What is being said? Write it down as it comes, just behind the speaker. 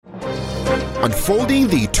unfolding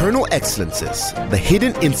the eternal excellences, the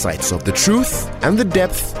hidden insights of the truth, and the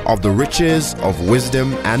depth of the riches of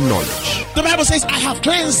wisdom and knowledge. The Bible says, I have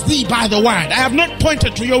cleansed thee by the word. I have not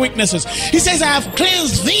pointed to your weaknesses. He says, I have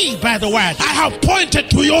cleansed thee by the word. I have pointed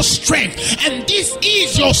to your strength. And this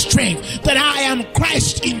is your strength, that I am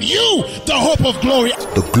Christ in you, the hope of glory.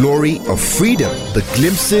 The glory of freedom, the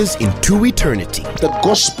glimpses into eternity. The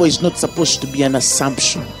gospel is not supposed to be an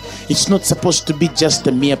assumption. It's not supposed to be just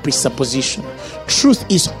a mere presupposition. Truth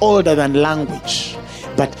is older than language,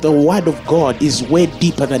 but the word of God is way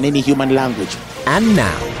deeper than any human language. And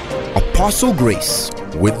now, Apostle Grace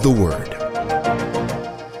with the word.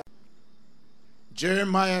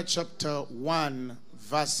 Jeremiah chapter 1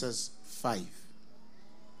 verses 5.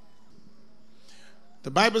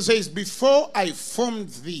 The Bible says, before I formed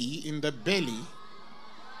thee in the belly,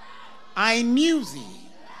 I knew thee.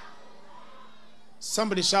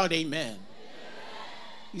 Somebody shout amen.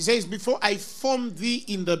 He says, before I formed thee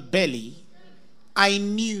in the belly, I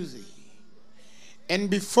knew thee. And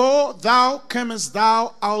before thou camest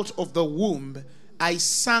thou out of the womb, I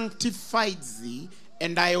sanctified thee,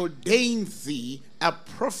 and I ordained thee a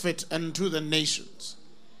prophet unto the nations.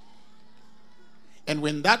 And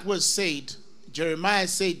when that was said, Jeremiah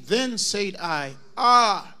said, then said I,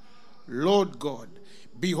 Lord God,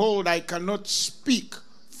 behold, I cannot speak,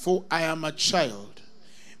 for I am a child.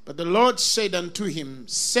 But the Lord said unto him,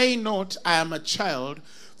 say not, I am a child,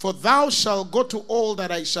 for thou shalt go to all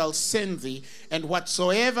that I shall send thee, and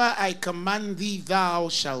whatsoever I command thee thou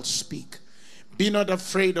shalt speak. Be not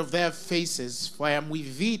afraid of their faces, for I am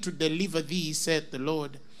with thee to deliver thee, saith the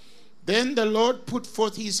Lord. Then the Lord put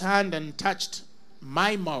forth his hand and touched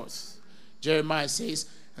my mouth. Jeremiah says,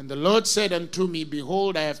 and the Lord said unto me,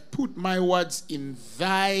 behold, I have put my words in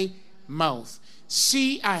thy mouth.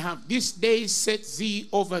 See, I have this day set thee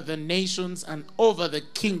over the nations and over the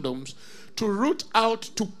kingdoms, to root out,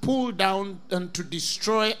 to pull down, and to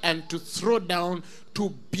destroy, and to throw down, to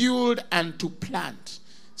build and to plant.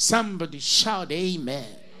 Somebody shout amen.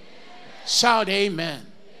 Amen. Shout amen. Amen.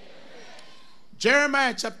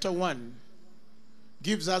 Jeremiah chapter 1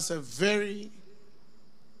 gives us a very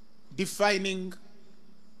defining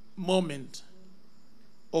moment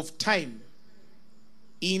of time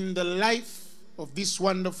in the life of this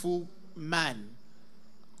wonderful man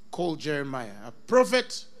called Jeremiah, a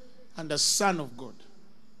prophet and a son of God.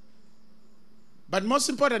 But most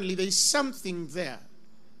importantly, there is something there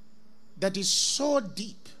that is so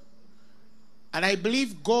deep. And I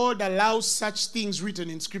believe God allows such things written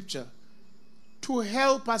in Scripture to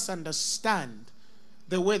help us understand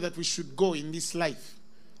the way that we should go in this life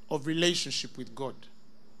of relationship with God.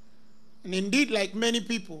 And indeed, like many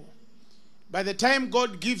people, by the time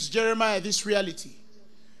God gives Jeremiah this reality,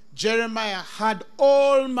 Jeremiah had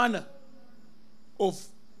all manner of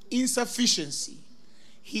insufficiency.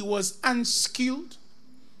 He was unskilled.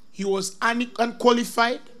 He was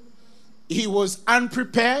unqualified. He was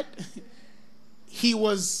unprepared. He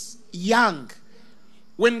was young.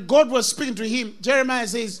 When God was speaking to him, Jeremiah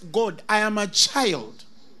says, God, I am a child.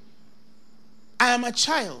 I am a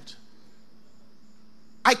child.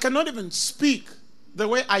 I cannot even speak the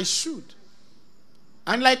way I should.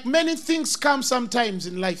 And like many things come sometimes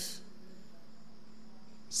in life,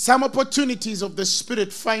 some opportunities of the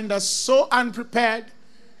Spirit find us so unprepared,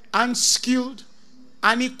 unskilled,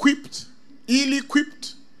 unequipped,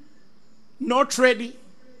 ill-equipped, not ready.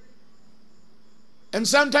 And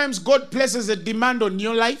sometimes God places a demand on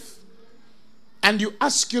your life, and you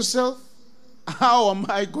ask yourself, how am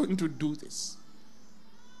I going to do this?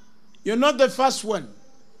 You're not the first one.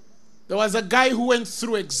 There was a guy who went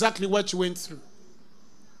through exactly what you went through.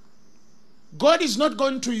 God is not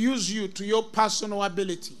going to use you to your personal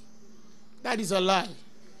ability. That is a lie.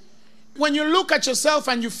 When you look at yourself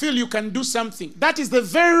and you feel you can do something, that is the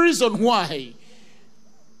very reason why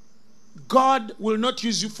God will not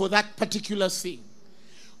use you for that particular thing.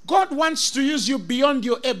 God wants to use you beyond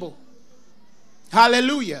your able.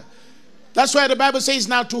 Hallelujah. That's why the Bible says,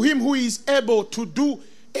 now to him who is able to do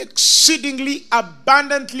exceedingly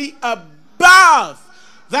abundantly above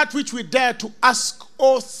that which we dare to ask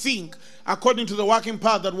or think, according to the working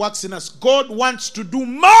power that works in us. God wants to do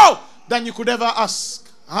more than you could ever ask.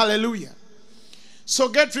 Hallelujah. So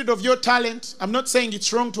get rid of your talent. I'm not saying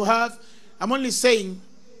it's wrong to have. I'm only saying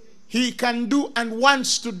he can do and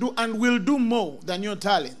wants to do and will do more than your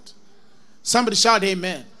talent. Somebody shout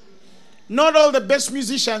amen. Not all the best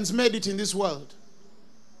musicians made it in this world.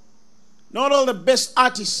 Not all the best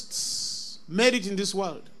artists made it in this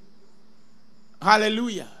world.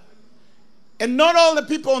 Hallelujah. And not all the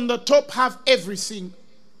people on the top have everything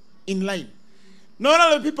in line. Not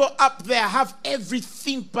all the people up there have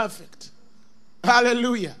everything perfect.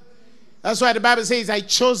 Hallelujah. That's why the Bible says, I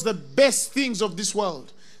chose the best things of this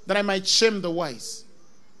world that I might shame the wise.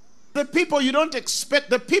 The people you don't expect,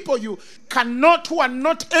 the people you cannot, who are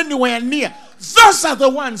not anywhere near, those are the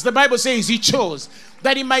ones the Bible says he chose,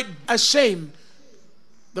 that he might shame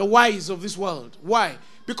the wise of this world. Why?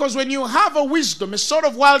 Because when you have a wisdom, a sort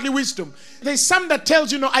of worldly wisdom, there's some that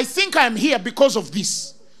tells you, no, I think I'm here because of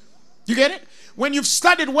this. You get it? When you've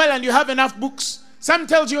studied well and you have enough books, some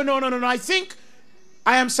tells you, no, I think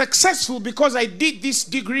I am successful because I did this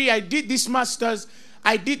degree, I did this master's,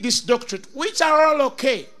 I did this doctorate, which are all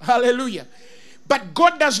okay. Hallelujah. But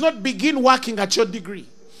God does not begin working at your degree.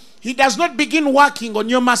 He does not begin working on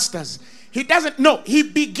your master's. He doesn't. No, he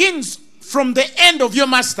begins from the end of your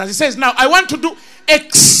master's. He says, now I want to do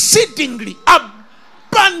exceedingly,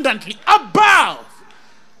 abundantly, above.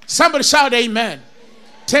 Somebody shout amen.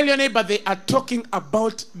 Tell your neighbor, they are talking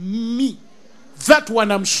about me. That one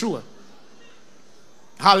I'm sure.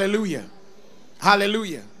 Hallelujah.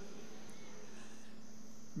 Hallelujah.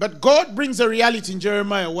 But God brings a reality in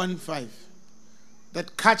Jeremiah 1:5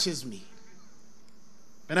 that catches me.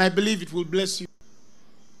 And I believe it will bless you.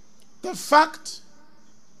 The fact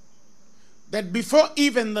that before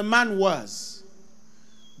even the man was,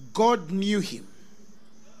 God knew him.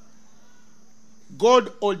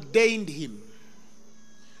 God ordained him.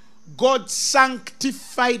 God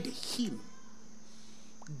sanctified him.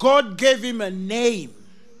 God gave him a name.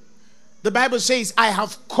 The Bible says, I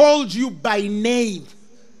have called you by name.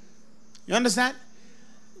 You understand?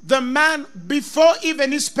 The man, before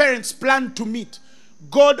even his parents planned to meet,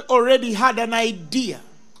 God already had an idea.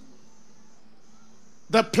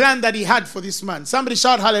 The plan that he had for this man. Somebody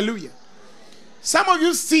shout hallelujah. Some of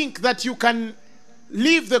you think that you can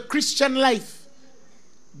live the Christian life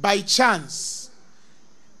by chance.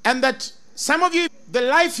 And that some of you, the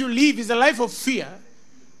life you live is a life of fear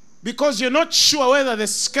because you're not sure whether the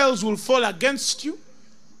scales will fall against you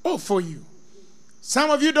or for you.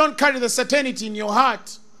 Some of you don't carry the certainty in your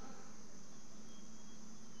heart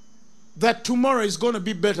that tomorrow is going to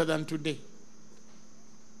be better than today.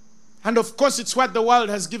 And of course, it's what the world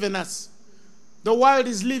has given us. The world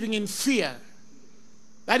is living in fear.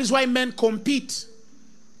 That is why men compete.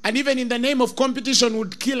 And even in the name of competition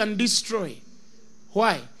would kill and destroy.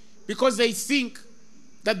 Why? Because they think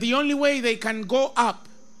that the only way they can go up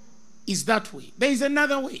is that way. There is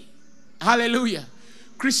another way. Hallelujah.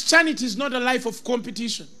 Christianity is not a life of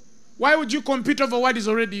competition. Why would you compete over what is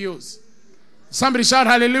already yours? Somebody shout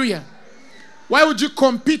hallelujah. Why would you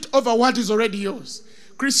compete over what is already yours?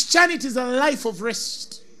 Christianity is a life of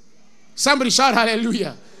rest. Somebody shout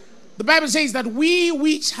hallelujah. The Bible says that we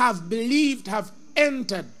which have believed have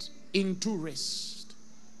entered into rest.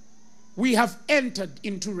 We have entered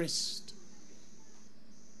into rest.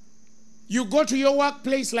 You go to your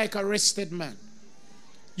workplace like a rested man.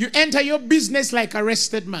 You enter your business like a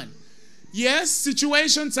rested man. Yes,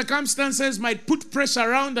 situations, circumstances might put pressure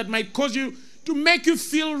around that might cause you to make you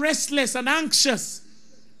feel restless and anxious.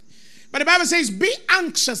 But the Bible says, be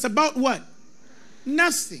anxious about what?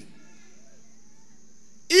 Nothing.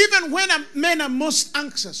 Even when men are most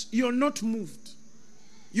anxious, you're not moved.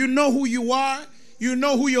 You know who you are. You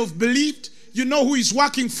know who you've believed. You know who is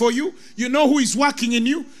working for you. You know who is working in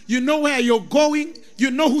you. You know where you're going.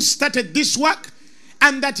 You know who started this work.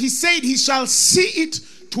 And that he said he shall see it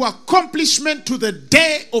to accomplishment to the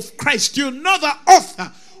day of Christ. You know the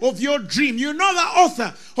author of your dream. You know the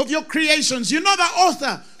author of your creations. You know the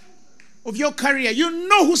author of your career. You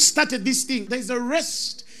know who started this thing. There's a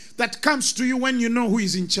rest that comes to you when you know who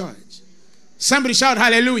is in charge. Somebody shout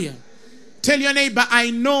hallelujah. Tell your neighbor, I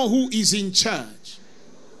know who is in charge.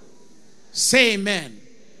 Say amen.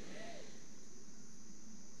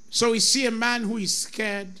 So we see a man who is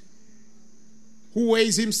scared, who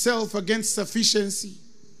weighs himself against sufficiency,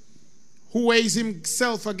 who weighs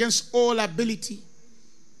himself against all ability.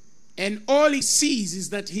 And all he sees is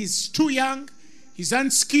that he's too young, he's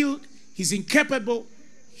unskilled, he's incapable.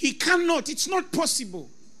 He cannot. It's not possible.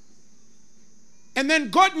 And then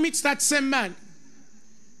God meets that same man.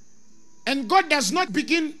 And God does not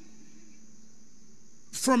begin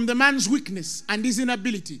from the man's weakness and his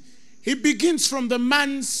inability. He begins from the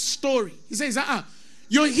man's story. He says,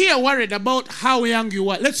 you're here worried about how young you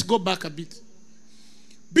are. Let's go back a bit.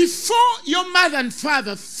 Before your mother and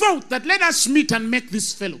father thought that let us meet and make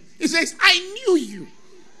this fellow, he says, I knew you.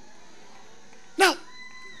 Now,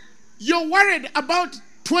 you're worried about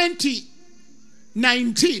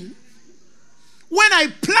 2019 when I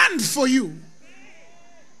planned for you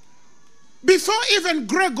before even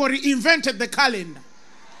Gregory invented the calendar.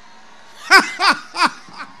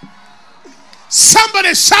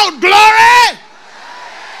 Somebody shout glory.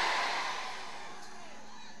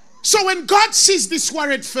 So when God sees this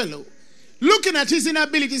worried fellow, looking at his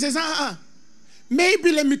inability, he says,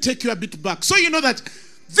 maybe let me take you a bit back. So you know that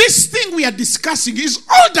this thing we are discussing is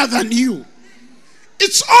older than you.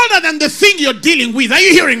 It's older than the thing you're dealing with. Are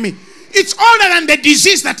you hearing me? It's older than the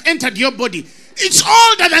disease that entered your body. It's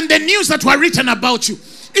older than the news that were written about you.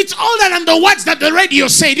 It's older than the words that the radio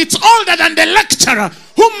said. It's older than the lecturer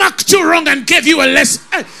who marked you wrong and gave you a lesson.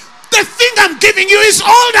 The thing I'm giving you is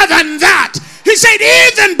older than that. He said,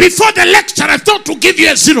 even before the lecturer thought to give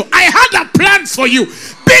you a 0, I had a plan for you,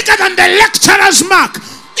 bigger than the lecturer's mark.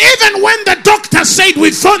 Even when the doctor said,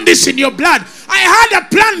 we found this in your blood, I had a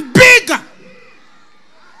plan bigger.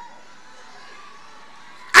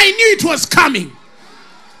 I knew it was coming,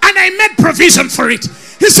 and I made provision for it.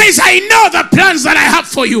 He says, I know the plans that I have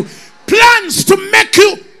for you. Plans to make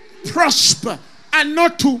you prosper and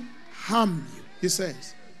not to harm you, he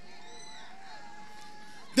says.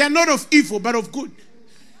 They are not of evil, but of good.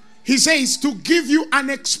 He says, to give you an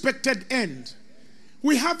expected end.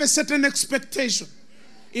 We have a certain expectation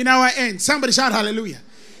in our end. Somebody shout hallelujah.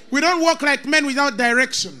 We don't walk like men without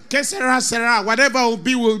direction. Que sera, sera. Whatever will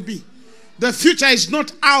be, will be. The future is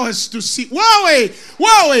not ours to see. Whoa.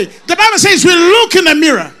 The Bible says we look in the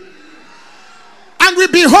mirror and we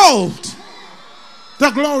behold the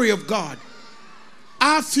glory of God.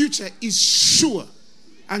 Our future is sure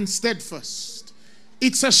and steadfast.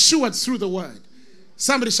 It's assured through the word.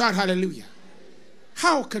 Somebody shout hallelujah.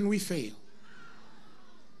 How can we fail?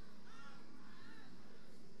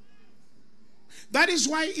 That is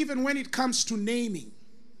why even when it comes to naming,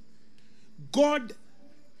 God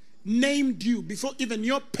named you before even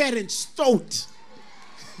your parents thought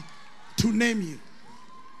to name you.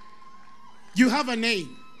 You have a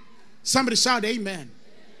name. Somebody shout amen.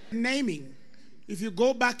 Naming, if you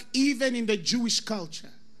go back even in the Jewish culture,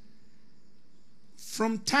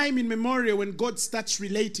 from time immemorial when God starts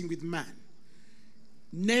relating with man,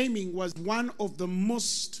 naming was one of the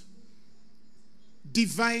most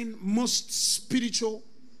divine, most spiritual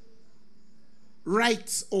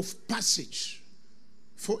rites of passage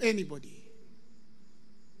for anybody.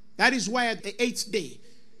 That is why at the 8th day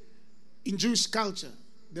in Jewish culture,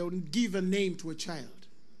 they will give a name to a child.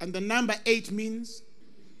 And the number 8 means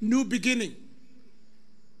new beginning.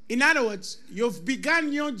 In other words, you've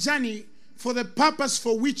begun your journey for the purpose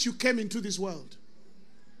for which you came into this world.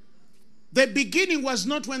 The beginning was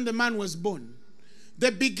not when the man was born.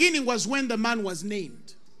 The beginning was when the man was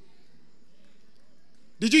named.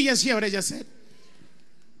 Did you just hear what I just said?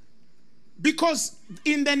 Because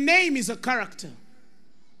in the name is a character.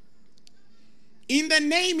 In the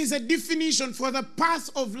name is a definition for the path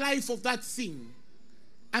of life of that thing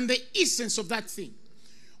and the essence of that thing.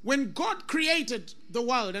 When God created the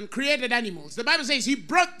world and created animals, the Bible says he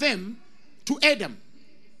brought them to Adam,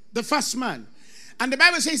 the first man. And the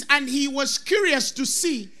Bible says, and he was curious to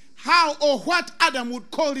see how or what Adam would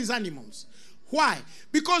call his animals. Why?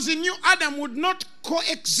 Because he knew Adam would not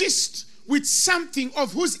coexist with something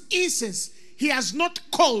of whose essence he has not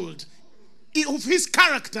called, of his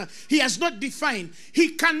character he has not defined. He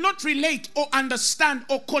cannot relate or understand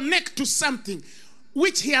or connect to something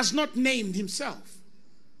which he has not named himself.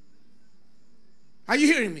 Are you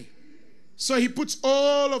hearing me? So he puts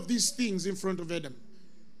all of these things in front of Adam.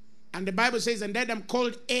 And the Bible says, and Adam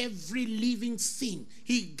called every living thing.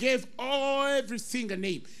 He gave everything a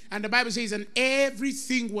name. And the Bible says, and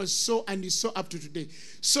everything was so and is so up to today.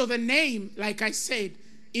 So the name, like I said,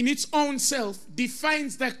 in its own self,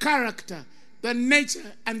 defines the character, the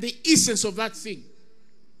nature, and the essence of that thing.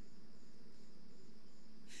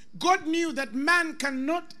 God knew that man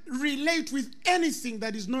cannot relate with anything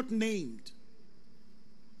that is not named.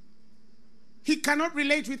 He cannot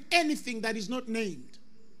relate with anything that is not named.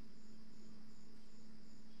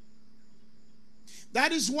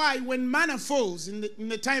 That is why when manna falls in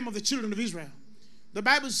the time of the children of Israel, the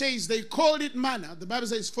Bible says they called it manna. The Bible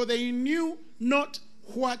says, for they knew not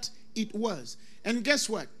what it was. And guess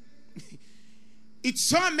what? It's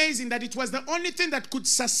so amazing that it was the only thing that could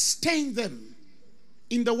sustain them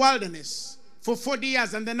in the wilderness for 40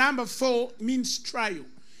 years. And the number 4 means trial.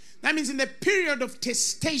 That means in the period of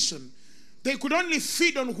testation, they could only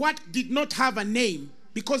feed on what did not have a name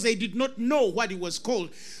because they did not know what it was called.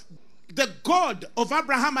 The God of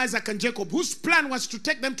Abraham, Isaac, and Jacob, whose plan was to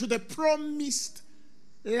take them to the promised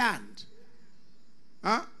land.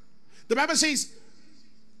 The Bible says,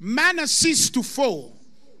 manna ceased to fall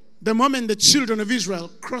the moment the children of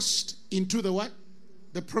Israel crossed into the what?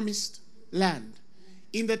 The promised land.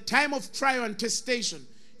 In the time of trial and testation,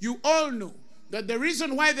 you all know that the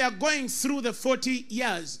reason why they are going through the 40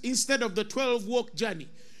 years instead of the 12-walk journey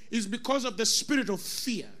is because of the spirit of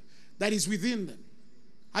fear that is within them.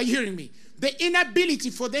 Are you hearing me? The inability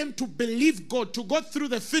for them to believe God, to go through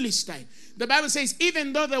the Philistine. The Bible says,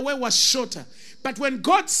 even though the way was shorter, but when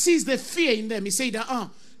God sees the fear in them, he said,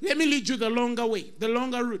 let me lead you the longer way, the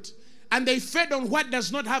longer route. And they fed on what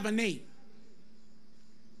does not have a name.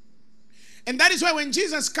 And that is why when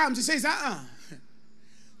Jesus comes, he says,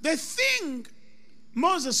 the thing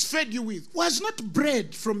Moses fed you with was not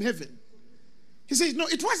bread from heaven. He says, no,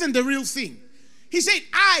 it wasn't the real thing. He said,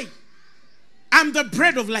 I am the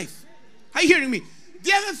bread of life. Are you hearing me?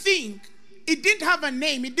 The other thing, it didn't have a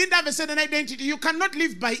name. It didn't have a certain identity. You cannot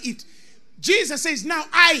live by it. Jesus says, now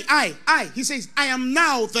I. He says, I am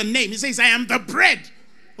now the name. He says, I am the bread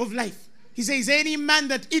of life. He says, any man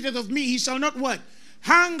that eateth of me, he shall not what?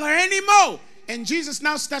 Hunger anymore. And Jesus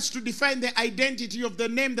now starts to define the identity of the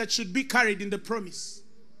name that should be carried in the promise.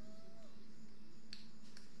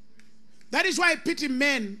 That is why I pity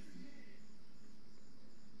men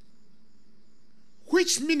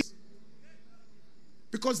which ministry,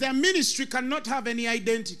 because their ministry cannot have any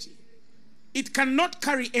identity. It cannot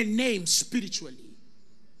carry a name spiritually.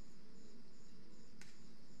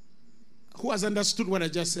 Who has understood what I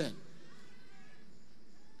just said?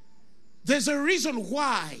 There's a reason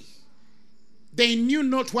why they knew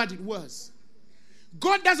not what it was.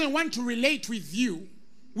 God doesn't want to relate with you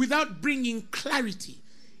without bringing clarity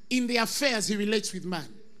in the affairs he relates with man.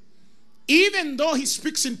 Even though he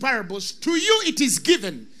speaks in parables, to you it is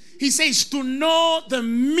given, he says, to know the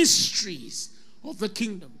mysteries of the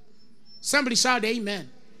kingdom. Somebody shout amen.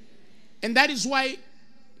 And that is why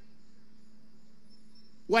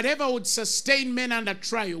whatever would sustain men under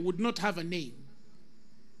trial would not have a name.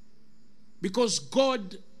 Because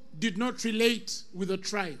God did not relate with a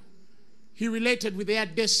trial. He related with their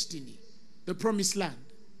destiny, the promised land.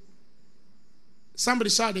 Somebody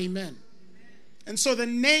shout amen. And so the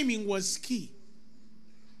naming was key.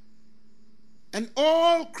 And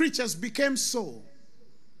all creatures became so.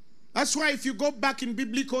 That's why if you go back in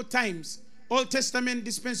biblical times, Old Testament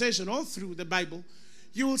dispensation, all through the Bible,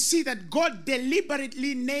 you will see that God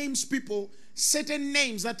deliberately names people certain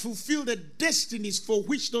names that fulfill the destinies for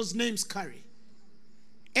which those names carry.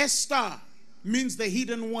 Esther means the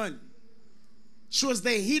hidden one. She was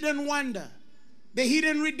the hidden wonder, the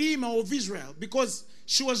hidden redeemer of Israel, because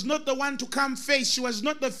she was not the one to come face. She was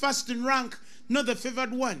not the first in rank, not the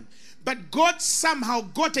favored one. But God somehow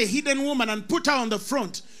got a hidden woman and put her on the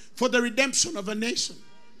front for the redemption of a nation.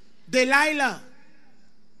 Delilah,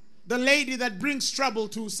 the lady that brings trouble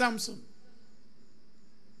to Samson.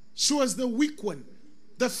 She was the weak one,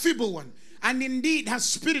 the feeble one. And indeed, her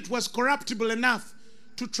spirit was corruptible enough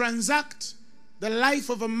to transact the life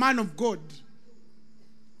of a man of God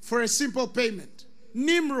for a simple payment.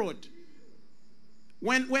 Nimrod,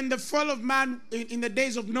 when the fall of man in the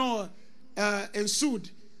days of Noah ensued,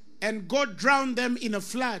 and God drowned them in a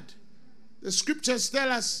flood, the scriptures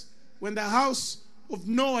tell us when the house of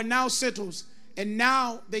Noah now settles, and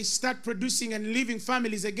now they start producing and living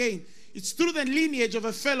families again, it's through the lineage of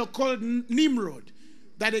a fellow called Nimrod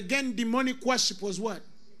that again demonic worship was what?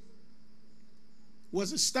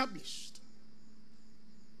 Was established.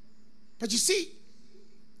 But you see,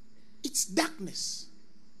 it's darkness.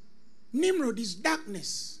 Nimrod is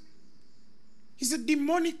darkness. It's a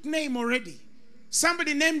demonic name already.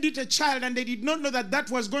 Somebody named it a child and they did not know that that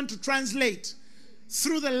was going to translate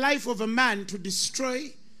through the life of a man to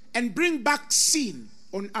destroy and bring back sin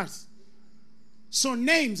on earth. So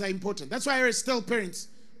names are important. That's why I always tell parents,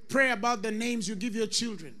 pray about the names you give your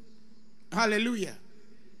children. Hallelujah.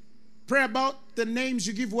 Pray about the names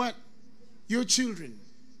you give what? Your children.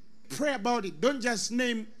 Pray about it. Don't just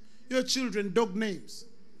name your children dog names.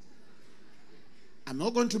 I'm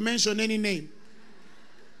not going to mention any name.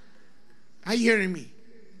 Are you hearing me?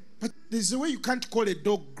 But there's a way you can't call a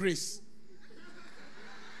dog Grace.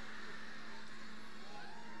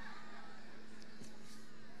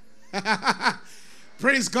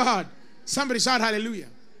 Praise God. Somebody shout hallelujah.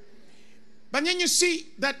 But then you see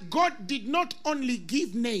that God did not only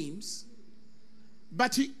give names,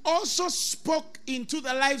 but he also spoke into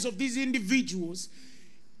the lives of these individuals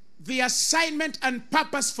the assignment and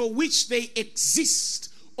purpose for which they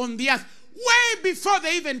exist on the earth, way before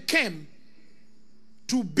they even came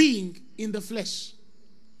to being in the flesh.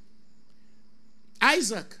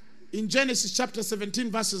 Isaac, in Genesis chapter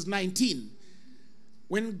 17, verses 19,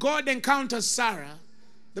 when God encounters Sarah,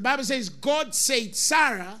 the Bible says, God said,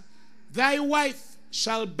 Sarah, thy wife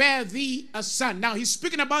shall bear thee a son. Now, he's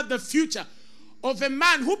speaking about the future of a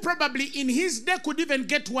man who probably in his day could even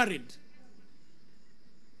get worried.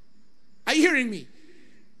 Are you hearing me?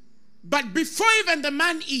 But before even the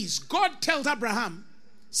man is, God tells Abraham,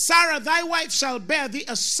 Sarah, thy wife shall bear thee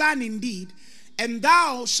a son indeed, And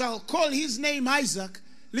thou shalt call his name Isaac.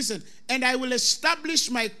 Listen, and I will establish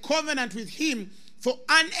my covenant with him for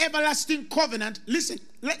an everlasting covenant. Listen,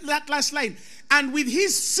 that last line. And with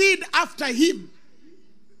his seed after him.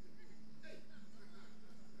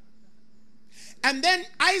 And then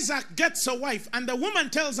Isaac gets a wife, and the woman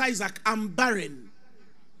tells Isaac, I'm barren.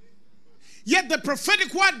 Yet the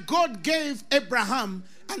prophetic word God gave Abraham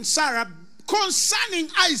and Sarah concerning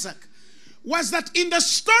Isaac was that in the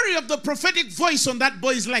story of the prophetic voice on that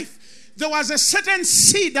boy's life, there was a certain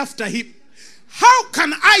seed after him. How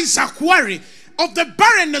can Isaac worry of the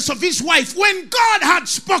barrenness of his wife when God had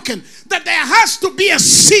spoken that there has to be a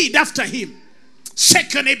seed after him?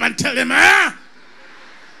 Shake your neighbor and tell him, ah.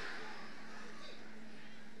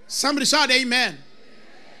 Somebody shout amen.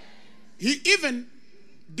 He even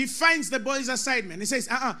defines the boy's assignment. He says,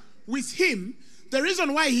 with him, the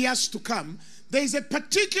reason why he has to come, there is a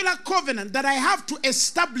particular covenant that I have to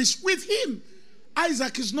establish with him.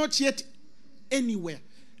 Isaac is not yet anywhere.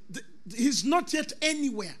 He's not yet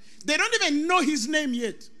anywhere. They don't even know his name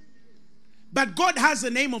yet. But God has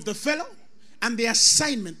the name of the fellow and the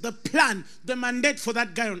assignment, the plan, the mandate for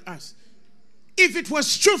that guy on earth. If it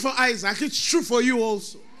was true for Isaac, it's true for you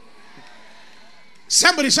also.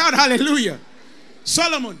 Somebody shout hallelujah.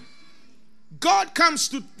 Solomon. God comes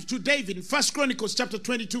to David in 1 Chronicles chapter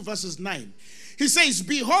 22 verses 9. He says,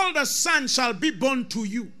 behold, a son shall be born to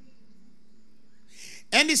you.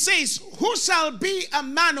 And he says, who shall be a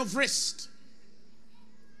man of rest?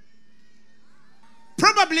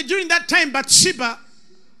 Probably during that time, Bathsheba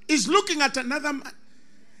is looking at another man.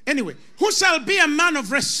 Anyway, who shall be a man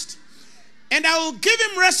of rest? And I will give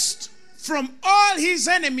him rest from all his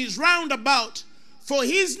enemies round about. For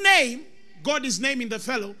his name, God is naming the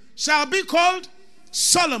fellow, shall be called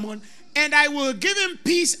Solomon. And I will give him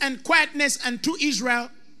peace and quietness unto Israel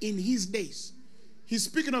in his days. He's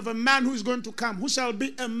speaking of a man who is going to come, who shall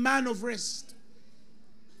be a man of rest.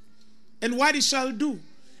 And what he shall do.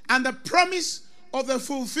 And the promise of the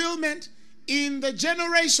fulfillment in the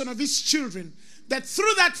generation of his children, that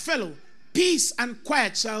through that fellow, peace and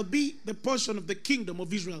quiet shall be the portion of the kingdom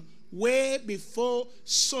of Israel, way before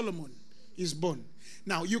Solomon is born.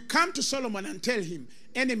 Now, you come to Solomon and tell him,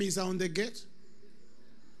 enemies are on the gate.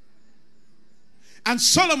 And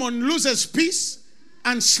Solomon loses peace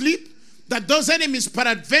and sleep, that those enemies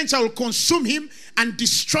peradventure will consume him and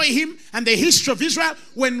destroy him and the history of Israel,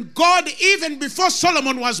 when God, even before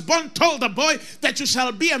Solomon was born, told the boy that you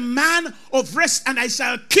shall be a man of rest and I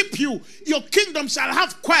shall keep you. Your kingdom shall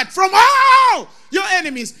have quiet from all your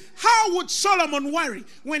enemies. How would Solomon worry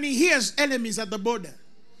when he hears enemies at the border?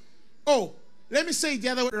 Oh, let me say it the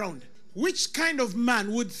other way around. Which kind of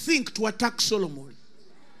man would think to attack Solomon?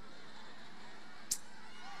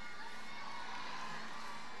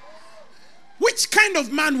 Which kind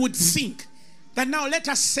of man would think that now let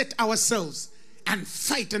us set ourselves and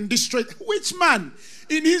fight and destroy? Which man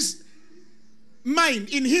in his mind,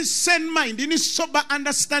 in his sane mind, in his sober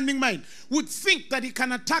understanding mind would think that he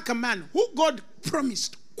can attack a man who God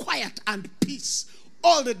promised quiet and peace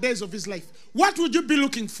all the days of his life? What would you be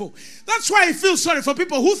looking for? That's why I feel sorry for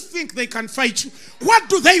people who think they can fight you. What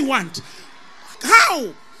do they want?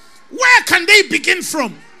 How? Where can they begin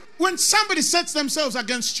from? When somebody sets themselves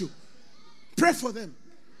against you, pray for them.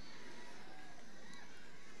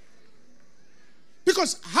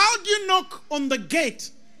 Because how do you knock on the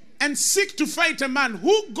gate and seek to fight a man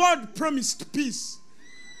who God promised peace?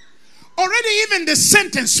 Already even the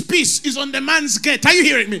sentence peace is on the man's gate. Are you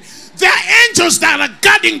hearing me? There are angels that are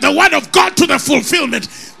guarding the word of God to the fulfillment.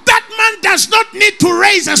 That man does not need to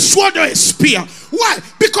raise a sword or a spear. Why?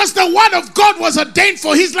 Because the word of God was ordained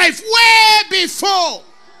for his life way before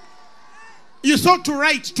you thought to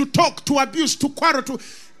write, to talk, to abuse, to quarrel, to...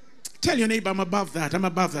 Tell your neighbor, I'm above that, I'm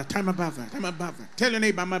above that, I'm above that, I'm above that. Tell your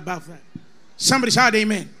neighbor, I'm above that. Somebody shout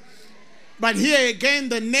amen. But here again,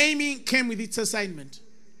 the naming came with its assignment.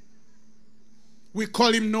 We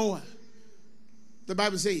call him Noah. The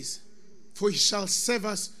Bible says, for he shall save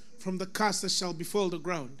us from the curse that shall befall the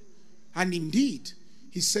ground. And indeed,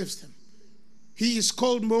 he saves them. He is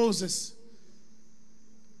called Moses,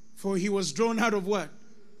 for he was drawn out of what?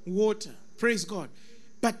 Water. Praise God.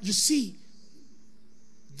 But you see,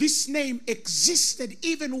 this name existed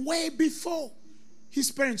even way before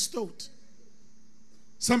his parents thought.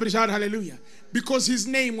 Somebody shout hallelujah. Because his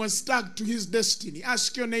name was tagged to his destiny.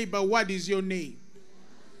 Ask your neighbor, what is your name?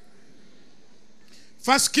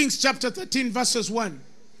 1 Kings chapter 13 verses 1.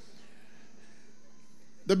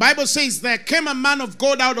 The Bible says, there came a man of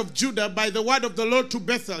God out of Judah by the word of the Lord to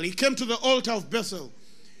Bethel. He came to the altar of Bethel.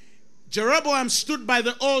 Jeroboam stood by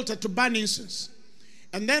the altar to burn incense.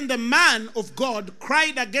 And then the man of God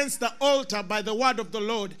cried against the altar by the word of the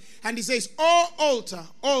Lord. And he says, O altar,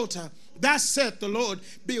 altar, thus saith the Lord,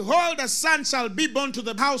 behold, a son shall be born to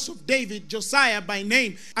the house of David, Josiah by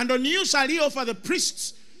name. And on you shall he offer the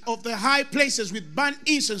priests of the high places with burnt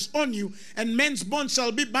incense on you, and men's bones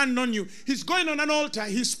shall be burned on you. He's going on an altar,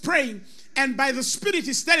 he's praying, and by the Spirit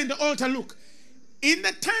he's telling the altar, look, in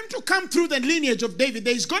the time to come through the lineage of David,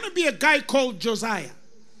 there is going to be a guy called Josiah.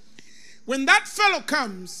 When that fellow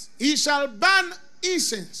comes, he shall burn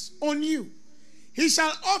incense on you. He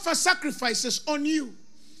shall offer sacrifices on you.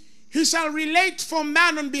 He shall relate for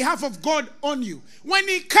man on behalf of God on you. When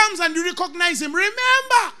he comes and you recognize him,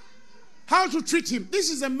 remember how to treat him. This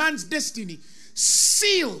is a man's destiny,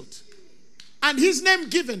 sealed, and his name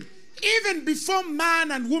given. Even before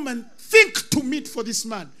man and woman think to meet for this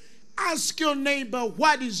man, ask your neighbor,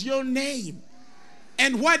 what is your name?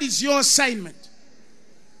 And what is your assignment?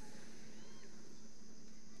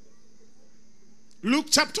 Luke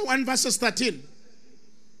chapter 1 verses 13.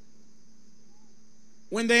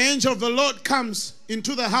 When the angel of the Lord comes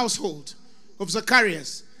into the household of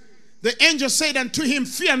Zacharias, the angel said unto him,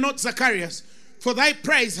 fear not, Zacharias, for thy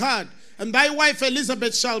prayer is heard, and thy wife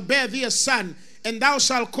Elizabeth shall bear thee a son, and thou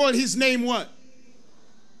shalt call his name what?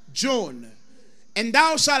 John. And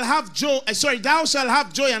thou shalt have joy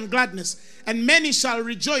and gladness, and many shall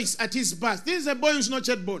rejoice at his birth. This is a boy who's not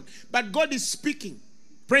yet born, but God is speaking.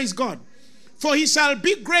 Praise God. For he shall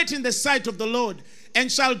be great in the sight of the Lord,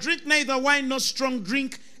 and shall drink neither wine nor strong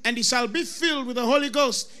drink, and he shall be filled with the Holy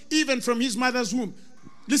Ghost, even from his mother's womb.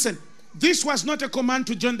 Listen, this was not a command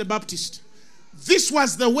to John the Baptist. This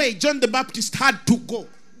was the way John the Baptist had to go.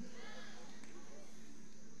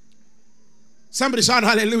 Somebody shout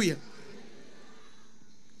hallelujah.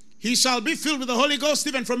 He shall be filled with the Holy Ghost,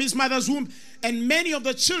 even from his mother's womb. And many of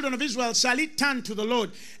the children of Israel shall he turn to the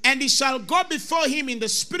Lord. And he shall go before him in the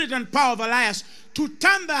spirit and power of Elias, to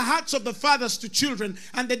turn the hearts of the fathers to children,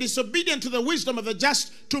 and the disobedient to the wisdom of the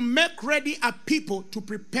just, to make ready a people to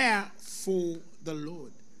prepare for the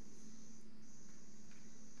Lord.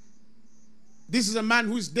 This is a man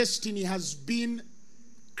whose destiny has been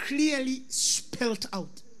clearly spelled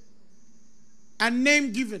out. A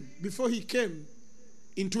name given before he came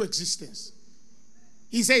into existence.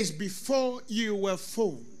 He says, before you were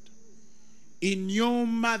formed in your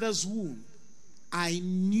mother's womb, I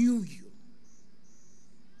knew you.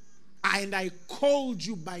 And I called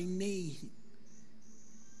you by name.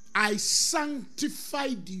 I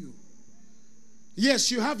sanctified you.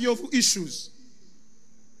 Yes, you have your issues.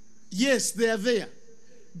 Yes, they are there.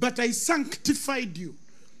 But I sanctified you.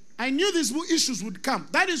 I knew these issues would come.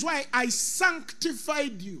 That is why I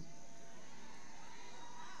sanctified you.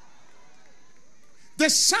 The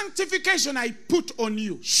sanctification I put on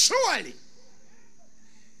you surely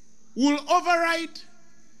will override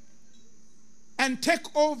and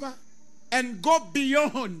take over and go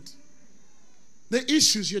beyond the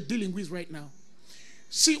issues you're dealing with right now.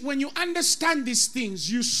 See, when you understand these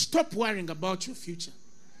things, you stop worrying about your future.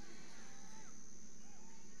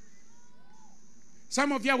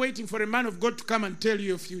 Some of you are waiting for a man of God to come and tell you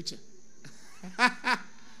your future.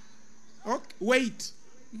 Okay, wait.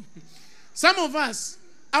 Some of us,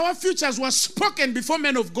 our futures were spoken before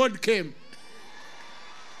men of God came.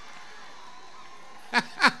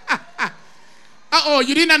 Uh-oh,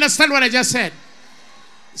 you didn't understand what I just said.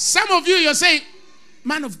 Some of you, you're saying,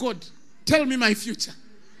 man of God, tell me my future.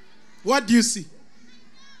 What do you see?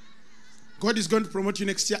 God is going to promote you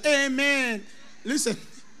next year. Amen. Listen,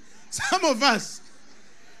 some of us,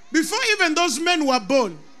 before even those men were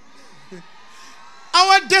born,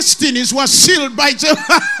 our destinies were sealed by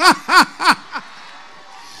Jehovah.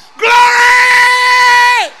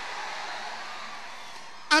 Glory!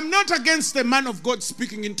 I'm not against the man of God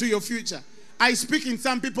speaking into your future. I speak in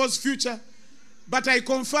some people's future, but I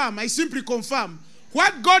simply confirm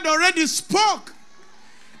what God already spoke.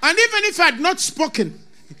 And even if I had not spoken,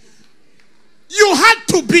 you had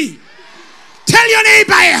to be. Tell your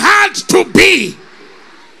neighbor, I had to be.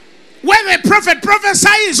 Whether the prophet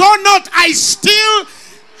prophesies or not, I still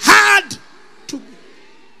had to be.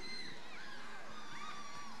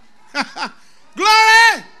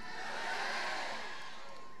 Glory!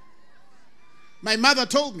 My mother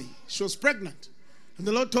told me she was pregnant. And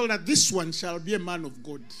the Lord told her, this one shall be a man of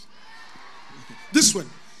God. This one.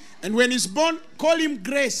 And when he's born, call him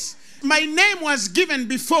Grace. My name was given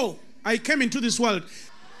before I came into this world.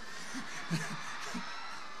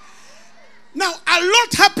 Now, a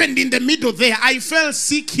lot happened in the middle there. I fell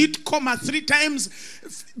sick, hit coma 3 times.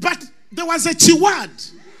 But there was a keyword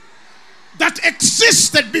that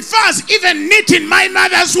existed before I was even knit in my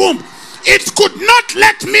mother's womb. It could not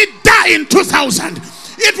let me die in 2000.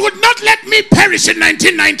 It would not let me perish in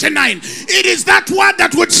 1999. It is that word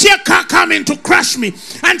that would see a car coming to crush me.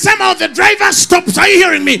 And somehow the driver stops. Are you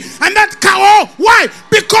hearing me? And that car, oh, why?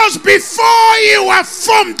 Because before you were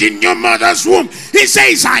formed in your mother's womb, he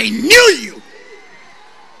says, I knew you.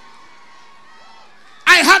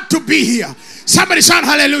 I had to be here. Somebody shout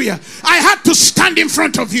hallelujah. I had to stand in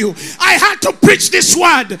front of you. I had to preach this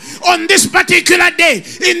word on this particular day,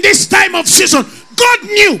 in this time of season. God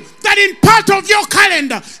knew that in part of your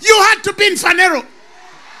calendar, you had to be in Phaneroo.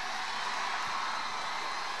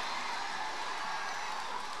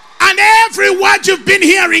 And every word you've been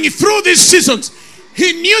hearing through these seasons,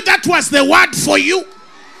 he knew that was the word for you.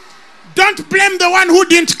 Don't blame the one who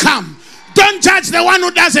didn't come. Don't judge the one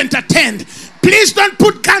who doesn't attend. Please don't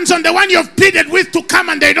put guns on the one you've pleaded with to come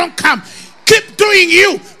and they don't come. Keep doing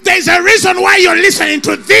you. There's a reason why you're listening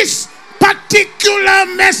to this particular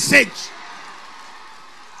message.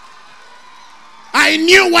 I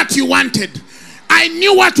knew what you wanted. I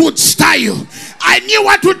knew what would stir you. I knew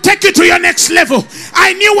what would take you to your next level.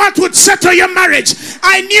 I knew what would settle your marriage.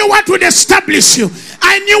 I knew what would establish you.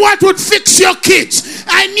 I knew what would fix your kids.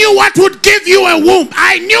 I knew what would give you a womb.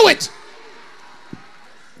 I knew it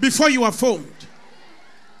before you were formed.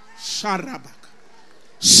 Sharabak.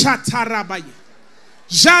 Shatarabaya.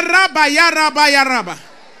 Jarabayarabayaraba.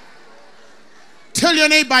 Tell your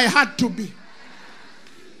neighbor, I had to be.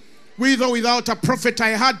 With or without a prophet, I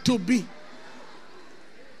had to be.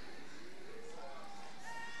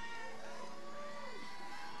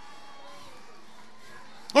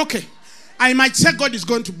 Okay. I might say God is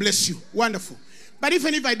going to bless you. Wonderful. But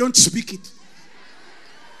even if I don't speak it,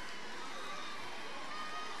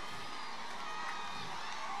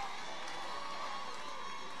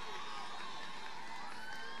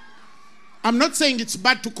 I'm not saying it's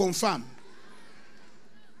bad to confirm.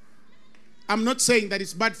 I'm not saying that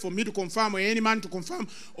it's bad for me to confirm or any man to confirm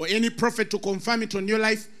or any prophet to confirm it on your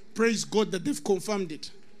life. Praise God that they've confirmed it.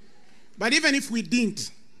 But even if we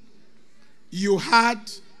didn't, you had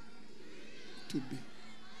to be.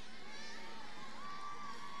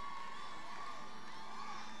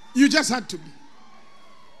 You just had to be.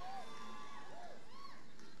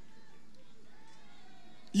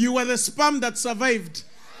 You were the sperm that survived.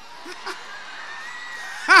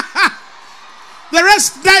 The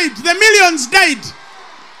rest died. The millions died.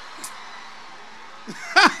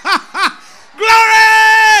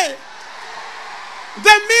 Glory!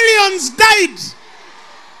 The millions died.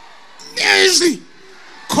 Easy.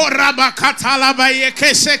 How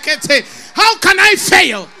can I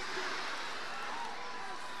fail?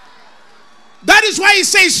 That is why he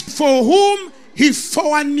says, for whom he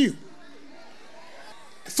foreknew.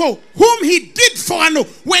 For whom he did foreknow.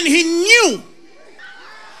 When he knew.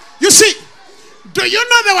 You see, do you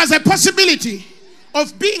know there was a possibility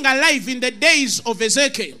of being alive in the days of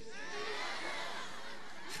Ezekiel?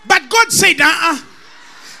 But God said,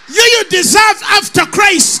 you deserve after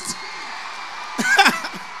Christ.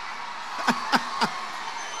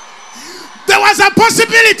 There was a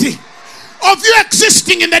possibility of you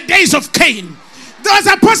existing in the days of Cain. There was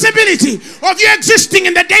a possibility of you existing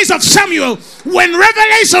in the days of Samuel when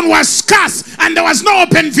revelation was scarce and there was no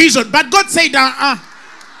open vision. But God said,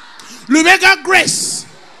 Lubega grace.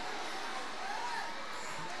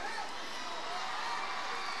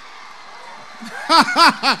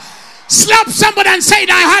 Slap somebody and say,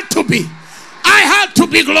 I had to be. I had to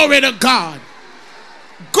be. Glory to God.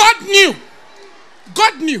 God knew.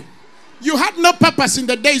 God knew. You had no purpose in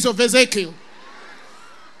the days of Ezekiel.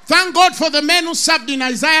 Thank God for the men who served in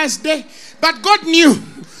Isaiah's day. But God knew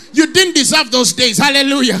you didn't deserve those days.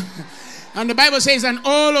 Hallelujah. And the Bible says, and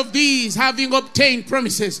all of these, having obtained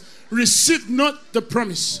promises, received not the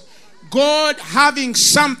promise. God having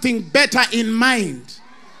something better in mind,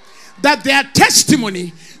 that their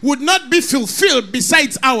testimony would not be fulfilled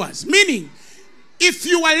besides ours. Meaning, if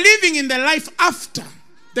you are living in the life after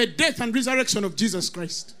the death and resurrection of Jesus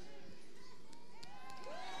Christ,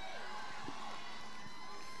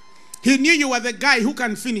 he knew you were the guy who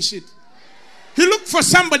can finish it. He looked for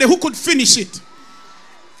somebody who could finish it.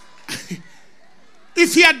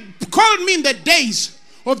 If he had called me in the days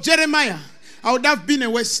of Jeremiah, I would have been a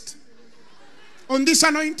waste. On this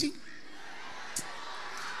anointing,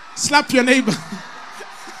 slap your neighbor.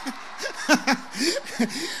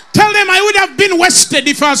 Tell them I would have been wasted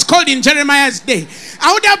if I was called in Jeremiah's day.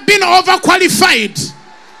 I would have been overqualified.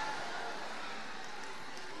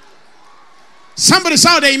 Somebody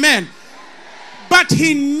shout amen. But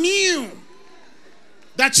he knew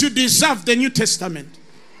that you deserve the New Testament.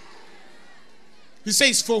 He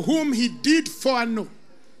says, for whom he did foreknow.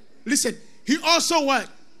 Listen, he also what?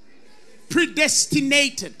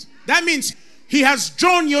 Predestinated. That means He has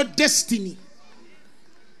drawn your destiny.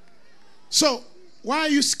 So, why are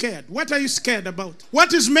you scared? What are you scared about?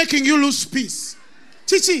 What is making you lose peace?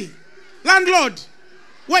 Chichi, landlord.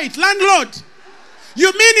 Wait, landlord.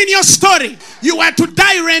 You mean in your story you were to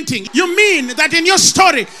die renting? You mean that in your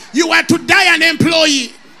story you were to die an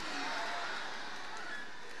employee?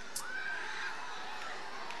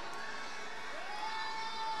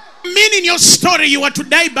 You mean in your story you were to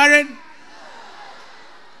die barren?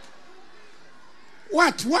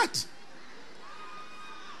 What?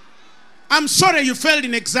 I'm sorry you failed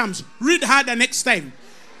in exams. Read harder next time.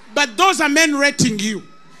 But those are men rating you.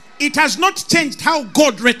 It has not changed how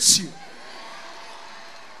God rates you.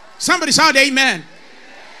 Somebody shout amen.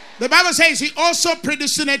 The Bible says he also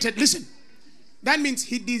predestinated. Listen, that means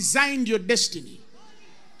he designed your destiny.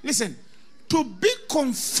 Listen, to be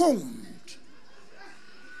conformed.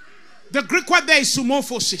 The Greek word there is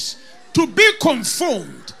sumorphosis. To be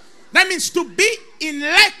conformed. That means to be in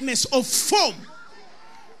likeness of form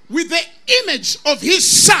with the image of his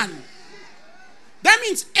son. That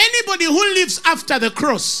means anybody who lives after the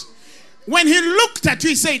cross, when he looked at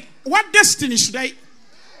you, he said, what destiny should I?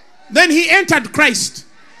 Then he entered Christ.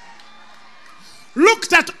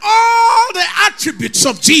 Looked at all the attributes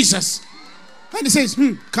of Jesus. And he says,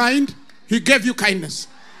 kind, he gave you kindness.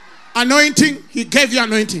 Anointing, he gave you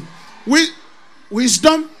anointing.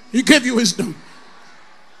 Wisdom, he gave you wisdom.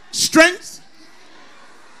 Strength,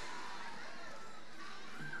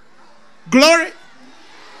 glory,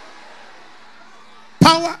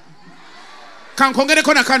 power, kankongere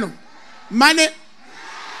kona kano, money,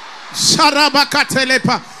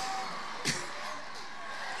 sarabakatelepa.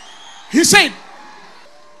 He said,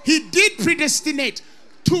 he did predestinate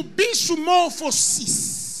to be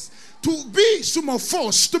sumorphosis, to be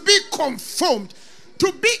sumorphos, to be conformed,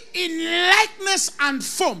 to be in likeness and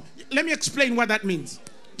form. Let me explain what that means.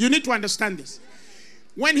 You need to understand this.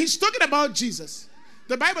 When he's talking about Jesus,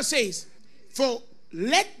 the Bible says, for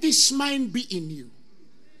let this mind be in you,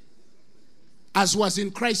 as was in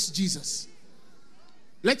Christ Jesus.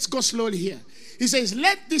 Let's go slowly here. He says,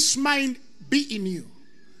 let this mind be in you,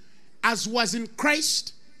 as was in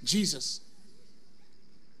Christ Jesus.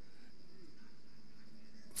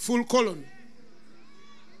 Full colon.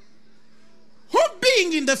 Who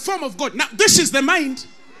being in the form of God. Now, this is the mind.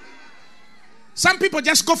 Some people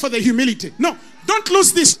just go for the humility. No, don't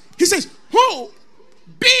lose this. He says, who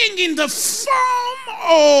being in the form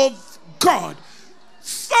of God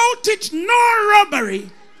thought it no robbery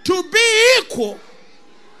to be equal.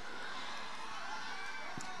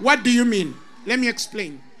 What do you mean? Let me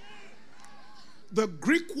explain. The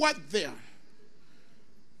Greek word there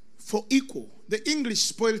for equal, the English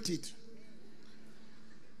spoiled it.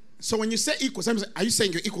 So when you say equal, somebody say, are you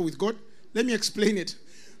saying you're equal with God? Let me explain it.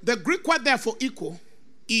 The Greek word there for equal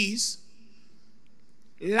is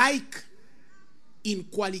like in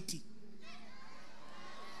quality.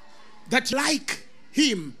 That like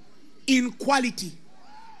him in quality,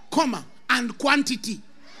 comma, and quantity.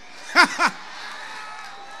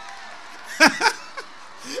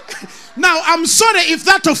 Now, I'm sorry if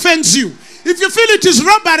that offends you. If you feel it is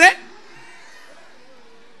robbery,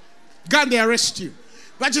 God, they arrest you.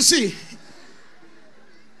 But you see,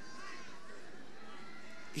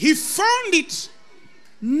 he found it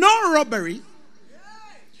no robbery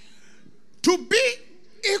to be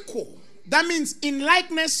equal. That means in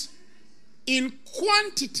likeness, in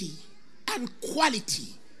quantity and quality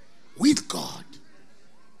with God.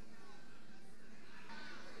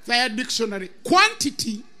 Their dictionary,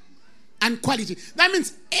 quantity and quality. That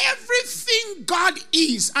means everything God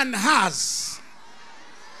is and has.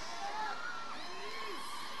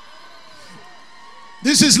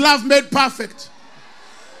 This is love made perfect.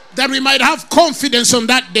 That we might have confidence on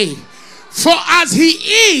that day. For as he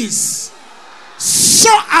is, so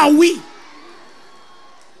are we.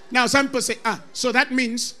 Now some people say, so that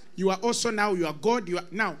means you are also now, you are God. You are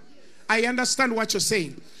now. I understand what you're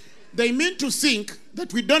saying. They mean to think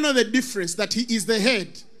that we don't know the difference, that he is the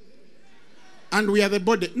head and we are the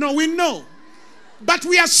body. No, we know. But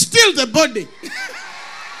we are still the body.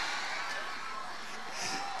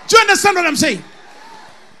 Do you understand what I'm saying?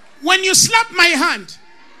 When you slap my hand,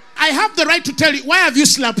 I have the right to tell you, why have you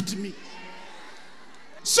slapped me?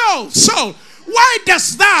 So, why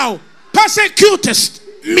dost thou persecutest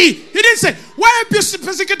me? He didn't say, why are you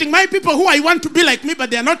persecuting my people who I want to be like me,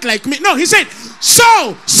 but they are not like me? No, he said,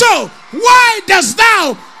 so, why dost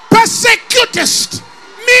thou persecutest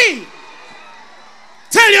me?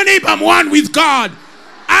 Tell your neighbor, I'm one with God.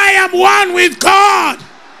 I am one with God.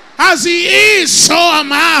 As he is, so am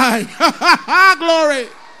I. Glory.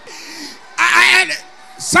 And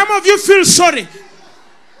some of you feel sorry.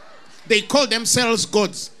 They call themselves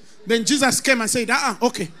gods. Then Jesus came and said,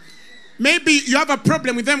 okay. Maybe you have a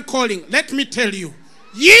problem with them calling. Let me tell you.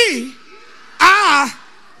 Ye are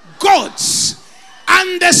gods.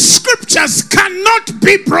 And the scriptures cannot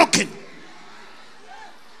be broken.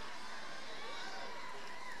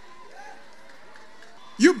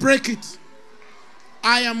 You break it.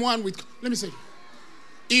 I am one with. Let me say.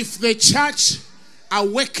 If the church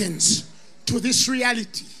awakens to this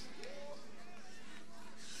reality,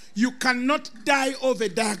 you cannot die of a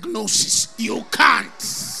diagnosis. You can't.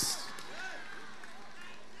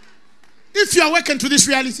 If you awaken to this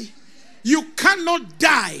reality, you cannot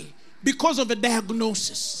die because of a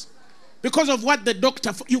diagnosis. Because of what the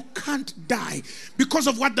doctor, you can't die because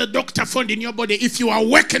of what the doctor found in your body. If you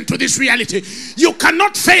awaken to this reality, you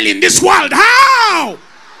cannot fail in this world. How?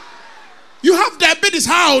 You have diabetes.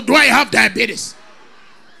 How do I have diabetes?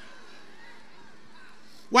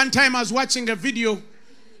 One time I was watching a video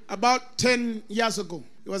about 10 years ago.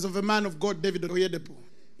 It was of a man of God, David Oyedepo,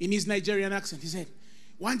 in his Nigerian accent. He said,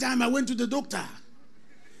 one time I went to the doctor.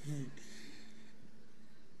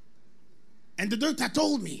 And the doctor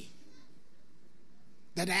told me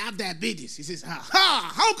that I have diabetes. He says, how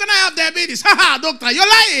can I have diabetes? Doctor, you're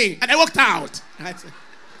lying. And I walked out.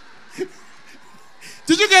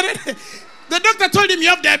 Did you get it? The doctor told him you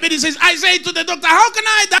have diabetes. He says, I say to the doctor, how can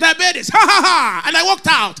I have diabetes? And I walked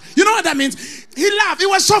out. You know what that means? He laughed. It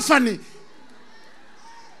was so funny.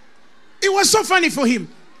 It was so funny for him.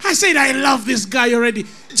 I said, I love this guy already.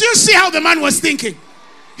 Do you see how the man was thinking?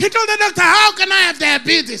 He told the doctor, how can I have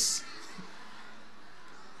diabetes?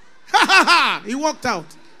 He walked out.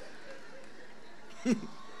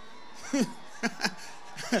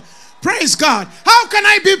 Praise God. How can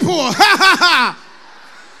I be poor?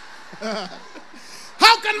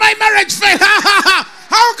 How can my marriage fail?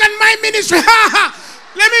 How can my ministry?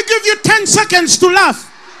 Let me give you 10 seconds to laugh.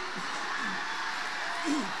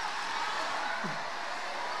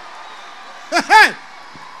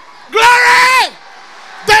 Glory!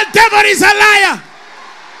 The devil is a liar.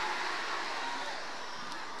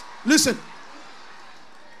 Listen.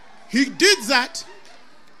 He did that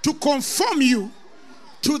to conform you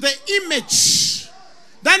to the image.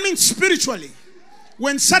 That means spiritually.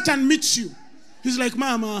 When Satan meets you, he's like,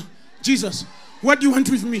 Mama, Jesus, what do you want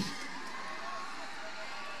with me?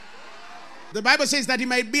 The Bible says that he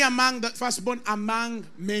might be among the firstborn among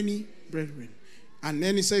many brethren. And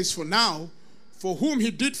then he says, for now, for whom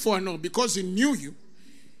he did foreknow, because he knew you,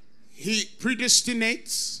 he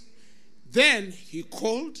predestinates, then he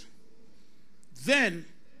called, then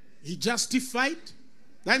he justified.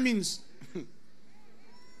 That means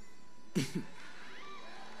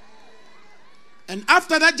and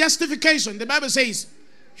after that justification, the Bible says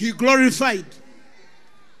he glorified.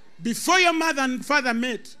 Before your mother and father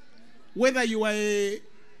met, whether you are a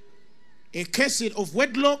case of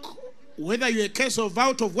wedlock, whether you're a case of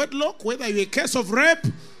out of wedlock, whether you're a case of rape,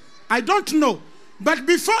 I don't know. But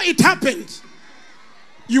before it happened,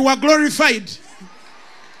 you were glorified.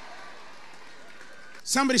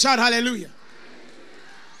 Somebody shout hallelujah.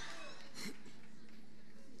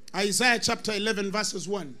 Isaiah chapter 11 verses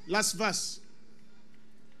 1. Last verse.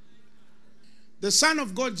 The Son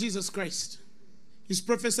of God, Jesus Christ, is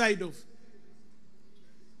prophesied of.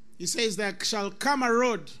 He says, there shall come a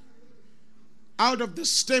rod out of the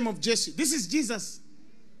stem of Jesse. This is Jesus.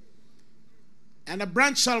 And a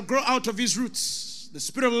branch shall grow out of his roots. The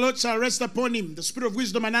Spirit of the Lord shall rest upon him. The Spirit of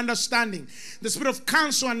wisdom and understanding. The Spirit of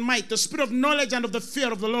counsel and might. The Spirit of knowledge and of the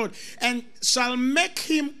fear of the Lord. And shall make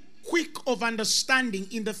him quick of understanding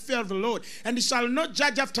in the fear of the Lord. And he shall not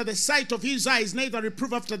judge after the sight of his eyes, neither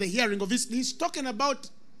reprove after the hearing of his. He's talking about,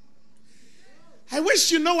 I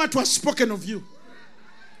wish you know what was spoken of you.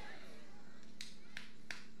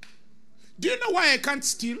 Do you know why I can't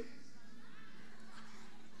steal?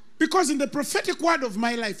 Because in the prophetic word of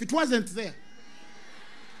my life, it wasn't there.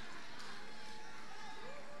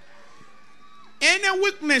 Any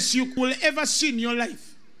weakness you will ever see in your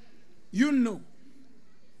life, you know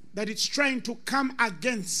that it's trying to come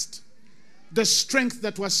against the strength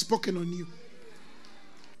that was spoken on you.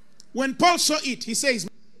 When Paul saw it, he says,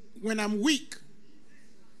 when I'm weak,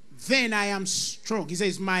 then I am strong. He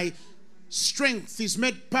says, my strength is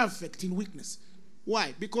made perfect in weakness.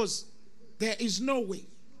 Why? Because there is no way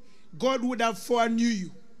God would have foreknew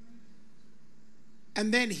you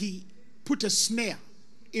and then he put a snare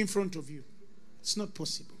in front of you. It's not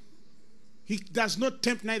possible. He does not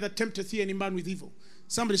tempt, neither tempteth he any man with evil.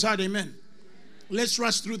 Somebody shout amen. Let's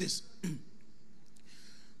rush through this.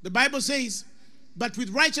 The Bible says, but with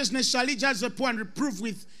righteousness shall he judge the poor and reprove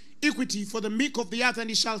with equity for the meek of the earth, and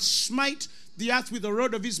he shall smite the earth with the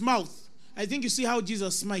rod of his mouth. I think you see how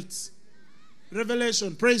Jesus smites.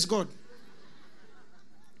 Revelation. Praise God.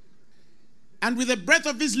 And with the breath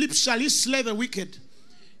of his lips shall he slay the wicked.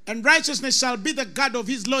 And righteousness shall be the guard of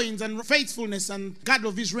his loins, and faithfulness and guard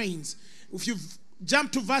of his reins. If you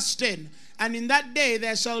jump to verse 10, and in that day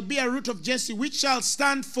there shall be a root of Jesse, which shall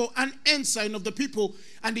stand for an ensign of the people,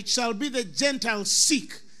 and it shall be the Gentiles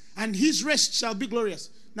seek, and his rest shall be glorious.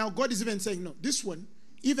 Now God is even saying, no, this one,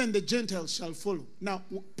 even the Gentiles shall follow. Now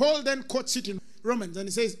Paul then quotes it in Romans, and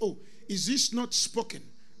he says, oh, is this not spoken,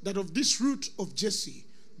 that of this root of Jesse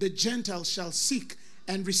the Gentiles shall seek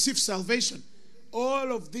and receive salvation?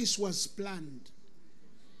 All of this was planned,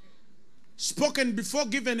 spoken before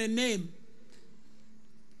given a name.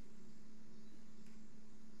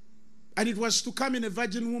 And it was to come in a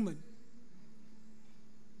virgin woman.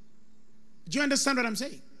 Do you understand what I'm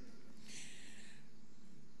saying?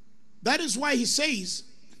 That is why he says,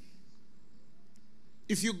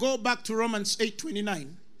 if you go back to Romans 8:29,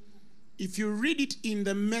 if you read it in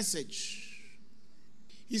the Message,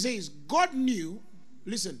 he says, God knew,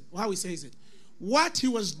 listen how he says it, what he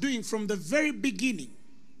was doing from the very beginning.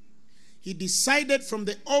 He decided from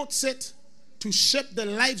the outset to shape the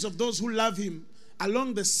lives of those who love him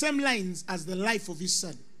along the same lines as the life of his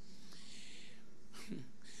Son.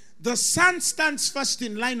 The Son stands first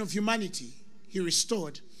in line of humanity he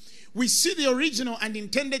restored. We see the original and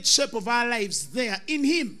intended shape of our lives there in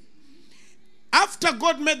him. After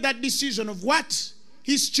God made that decision of what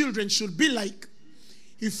his children should be like,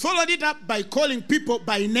 he followed it up by calling people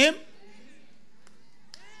by name.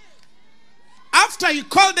 After he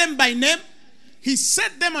called them by name, he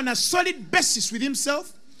set them on a solid basis with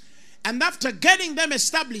himself. And after getting them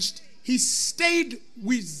established, he stayed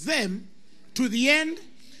with them to the end,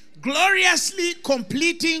 gloriously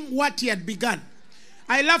completing what he had begun.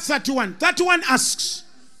 I love 31. 31 asks,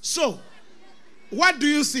 so, what do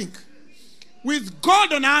you think? With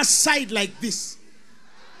God on our side like this,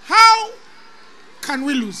 how can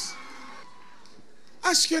we lose?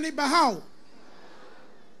 Ask your neighbor, how?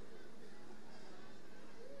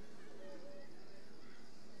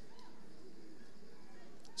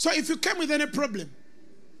 So if you came with any problem,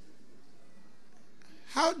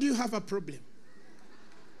 how do you have a problem?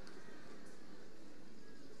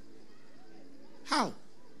 How?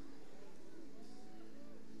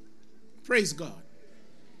 Praise God.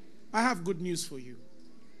 I have good news for you.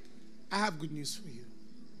 I have good news for you.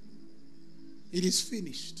 It is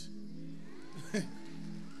finished. It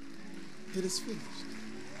is finished.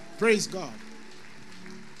 Praise God.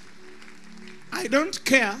 I don't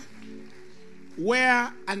care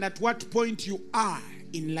where and at what point you are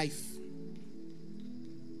in life.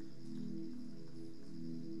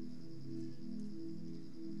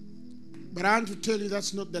 But I want to tell you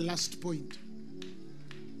that's not the last point.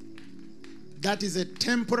 That is a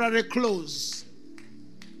temporary close.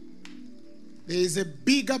 There is a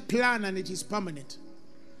bigger plan and it is permanent.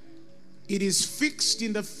 It is fixed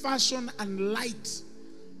in the fashion and light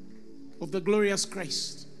of the glorious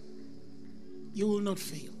Christ. You will not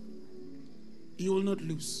fail. You will not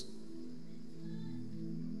lose.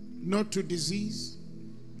 Not to disease,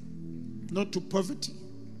 not to poverty,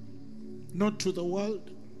 not to the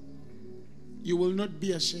world. You will not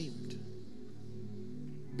be ashamed.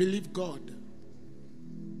 Believe God.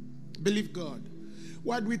 Believe God.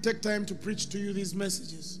 Why do we take time to preach to you these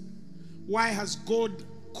messages? Why has God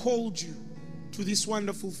called you to this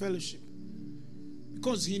wonderful fellowship?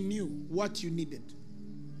 Because he knew what you needed.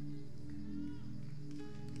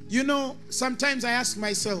 You know, sometimes I ask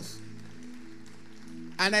myself,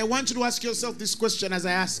 and I want you to ask yourself this question as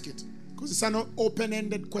I ask it, because it's an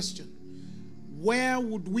open-ended question. Where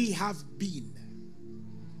would we have been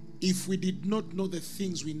if we did not know the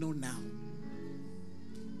things we know now?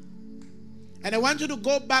 And I want you to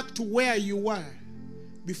go back to where you were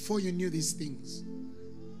before you knew these things.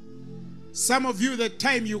 Some of you, the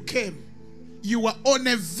time you came, you were on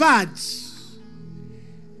a verge.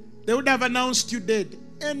 They would have announced you dead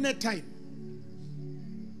any time.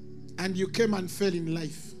 And you came and fell in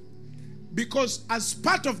life. Because as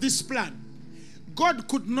part of this plan, God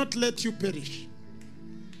could not let you perish.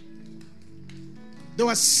 There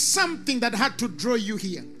was something that had to draw you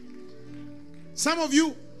here. Some of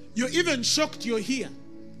you, you're even shocked you're here.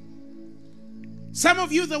 Some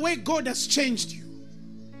of you, the way God has changed you.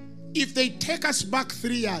 If they take us back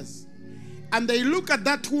 3 years and they look at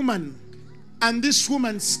that woman and this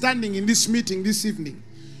woman standing in this meeting this evening,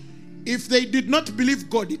 if they did not believe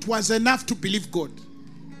God, it was enough to believe God.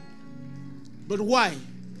 But why?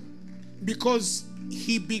 Because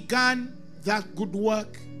he began that good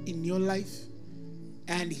work in your life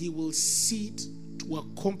and he will see it to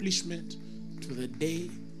accomplishment to the day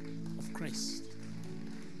of Christ. Christ.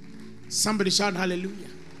 Somebody shout hallelujah.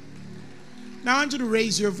 Now I want you to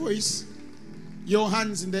raise your voice, your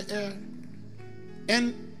hands in the air,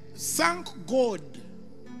 and thank God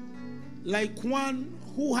like one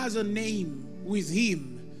who has a name with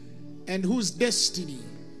him and whose destiny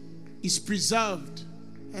is preserved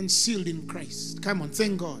and sealed in Christ. Come on,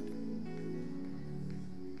 thank God.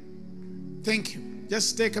 Thank him.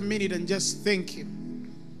 Just take a minute and just thank him.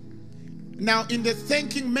 Now, in the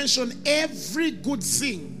thanking, mention every good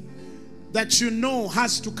thing that you know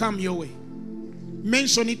has to come your way.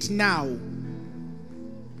 Mention it now.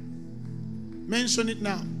 Mention it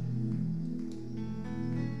now.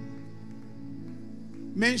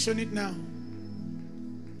 Mention it now.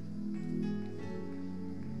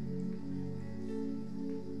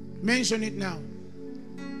 Mention it now.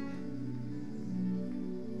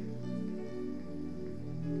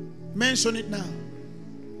 Mention it now.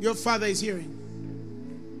 Your Father is hearing.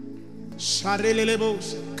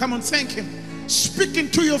 Come on, thank him. Speak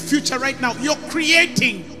into your future right now. You're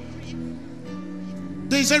creating.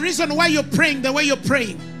 There's a reason why you're praying the way you're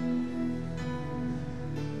praying.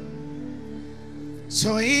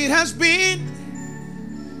 So it has been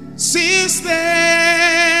since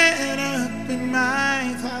then I've been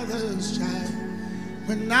my Father's child.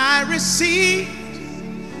 When I received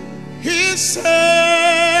his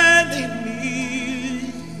Son in me,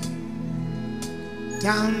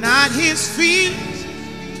 down at his feet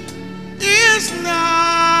is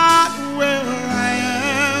not where I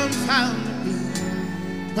am found to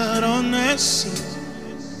be, but on the seat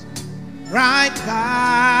right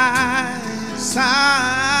by his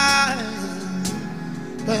side.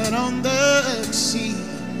 But on the seat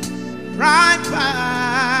right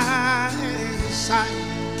by his side.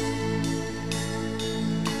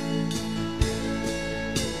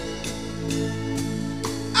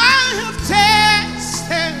 I have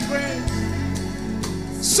tasted grace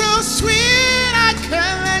so sweet I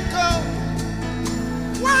can't let go.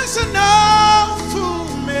 Once an awful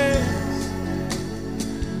mess,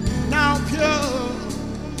 now pure.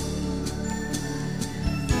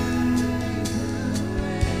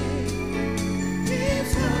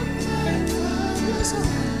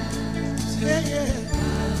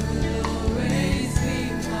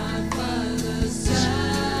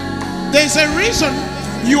 There's a reason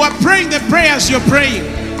you are praying the prayers you're praying.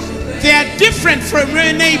 They are different from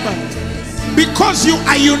your neighbor because you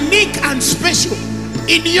are unique and special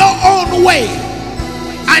in your own way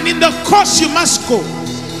and in the course you must go.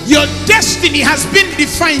 Your destiny has been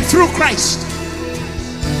defined through Christ.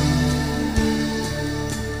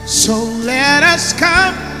 So let us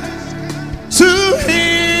come to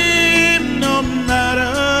him no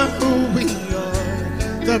matter who we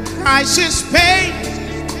are. The price is paid.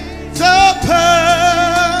 The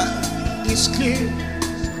path is clear.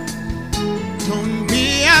 Don't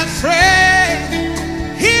be afraid.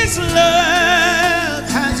 His love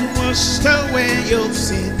has washed away your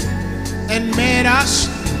sin and made us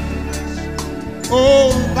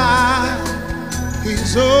all by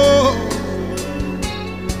his own.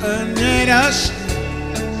 And made us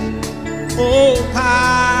all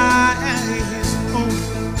by his own.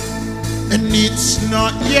 And it's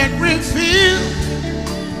not yet revealed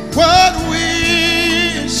what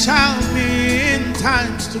we shall be in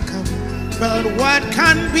times to come, but what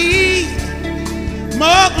can be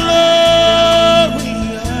more glorious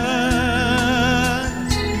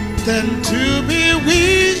than to be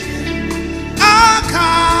with our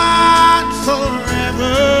God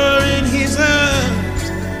forever in his arms,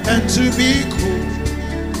 and to be called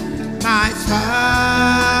my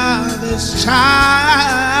Father's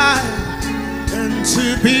child, and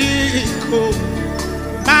to be called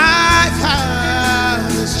my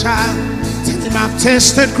Father's child. Tell him I've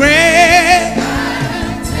tasted grace.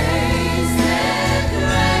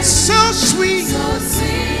 So sweet. So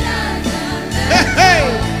sweet I can hey.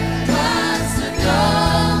 What's the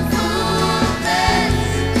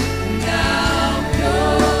now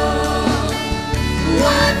pure?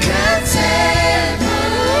 What can separate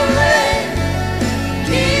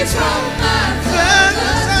me from my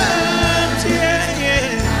Father's arms? Yeah, yeah.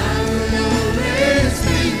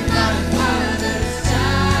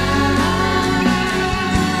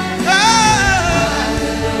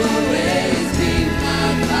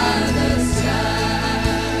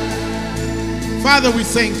 Father, we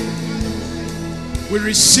thank you. We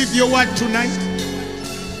receive your word tonight.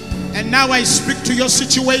 And now I speak to your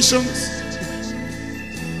situations.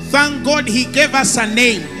 Thank God he gave us a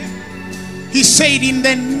name. He said, in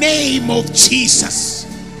the name of Jesus.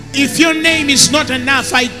 If your name is not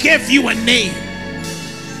enough, I gave you a name.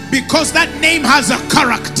 Because that name has a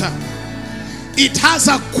character. It has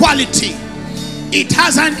a quality. It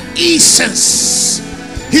has an essence.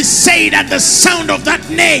 He said at the sound of that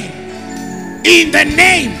name, in the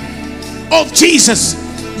name of Jesus,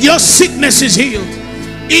 your sickness is healed.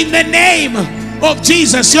 In the name of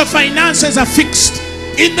Jesus, your finances are fixed.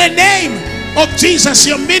 In the name of Jesus,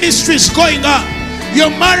 your ministry is going up. Your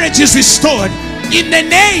marriage is restored. In the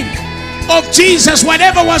name of Jesus,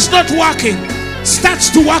 whatever was not working starts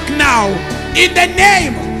to work now. In the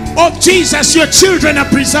name of Jesus, your children are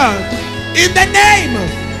preserved. In the name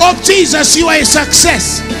of Jesus, you are a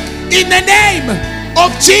success. In the name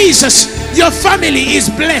of Jesus, your family is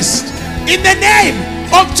blessed. In the name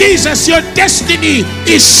of Jesus, your destiny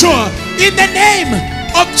is sure. In the name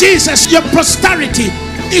of Jesus, your prosperity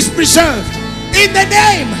is preserved. In the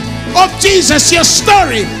name of Jesus, your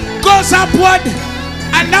story goes upward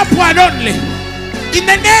and upward only. In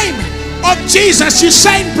the name of Jesus, you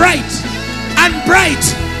shine bright and bright.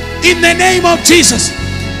 In the name of Jesus,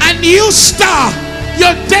 and you star,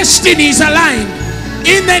 your destiny is aligned.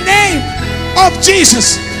 In the name of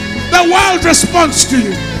Jesus, the world responds to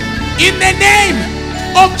you. In the name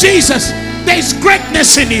of Jesus, there is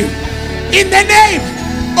greatness in you. In the name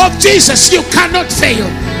of Jesus, you cannot fail.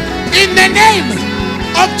 In the name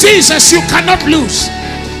of Jesus, you cannot lose.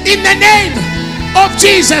 In the name of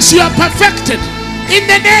Jesus, you are perfected. In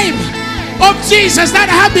the name of Jesus,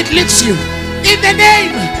 that habit lifts you. In the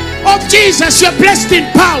name of Jesus, you're blessed in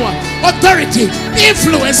power, authority,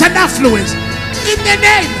 influence, and affluence. In the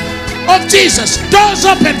name of Jesus, doors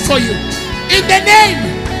open for you. In the name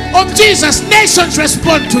of Jesus, nations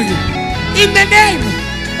respond to you. In the name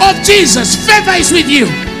of Jesus, favor is with you.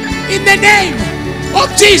 In the name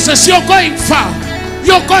of Jesus, you're going far.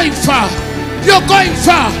 You're going far. You're going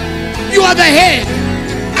far. You are the head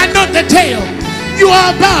and not the tail. You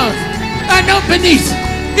are above and not beneath.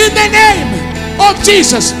 In the name of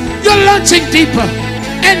Jesus, you're launching deeper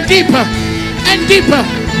and deeper and deeper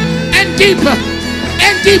and deeper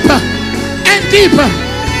and deeper and deeper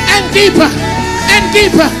and deeper and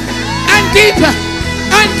deeper and deeper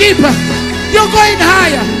and deeper. You're going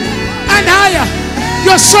higher and higher.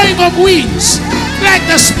 You're sowing up wings like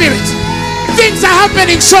the Spirit. Things are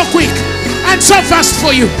happening so quick and so fast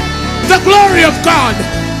for you. The glory of God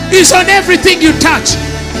is on everything you touch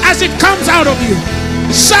as it comes out of you.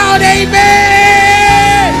 Shout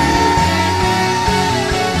amen.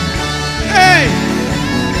 Hey,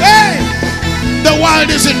 hey, the world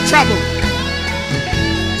is in trouble.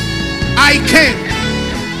 I came.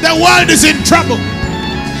 The world is in trouble.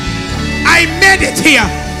 I made it here.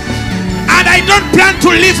 And I don't plan to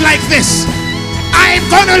live like this. I'm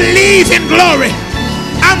gonna live in glory.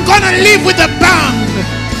 I'm gonna live with a bang.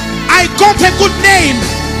 I got a good name,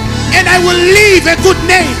 and I will leave a good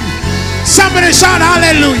name. Somebody shout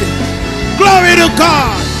hallelujah. Glory to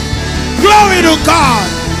God. Glory to God.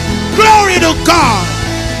 Glory to God.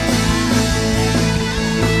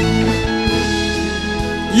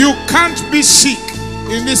 You can't be sick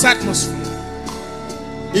in this atmosphere.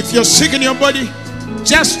 If you're sick in your body,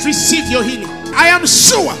 just receive your healing. I am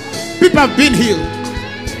sure people have been healed.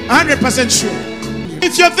 100% sure.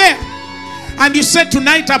 If you're there and you said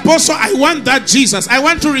tonight, Apostle, I want that Jesus. I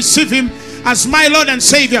want to receive him as my Lord and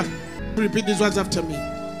Savior. Repeat these words after me.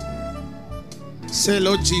 Say,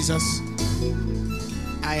 Lord Jesus,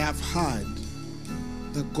 I have heard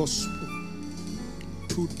the gospel.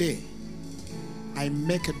 Today, I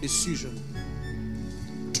make a decision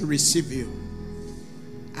to receive you.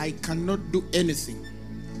 I cannot do anything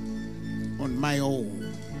on my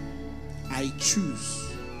own. I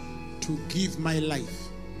choose to give my life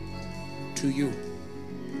to you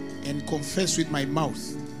and confess with my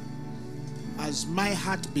mouth, as my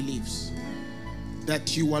heart believes,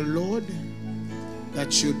 that you are Lord,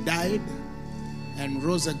 that you died and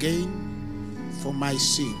rose again for my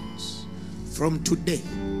sins. From today,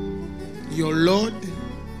 you're Lord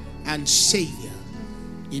and Savior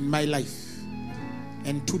in my life.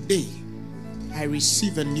 And today, I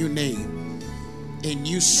receive a new name, a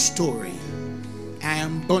new story. I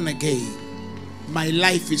am born again. My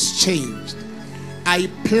life is changed. I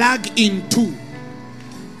plug into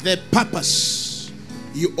the purpose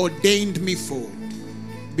you ordained me for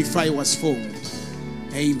before I was formed.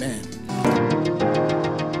 Amen.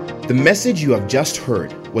 The message you have just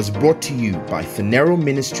heard was brought to you by Phaneroo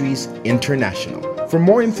Ministries International. For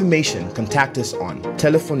more information, contact us on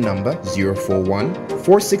telephone number 041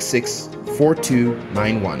 466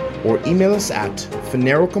 4291 or email us at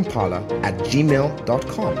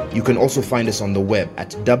funerokampala@gmail.com. You can also find us on the web at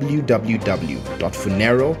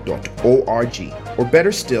www.funero.org. Or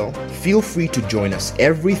better still, feel free to join us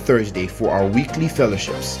every Thursday for our weekly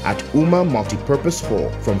fellowships at Uma Multipurpose Hall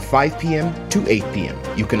from 5 p.m. to 8 p.m.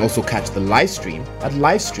 You can also catch the live stream at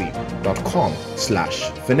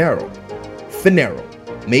livestream.com/Funero. Funero,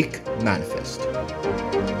 make manifest.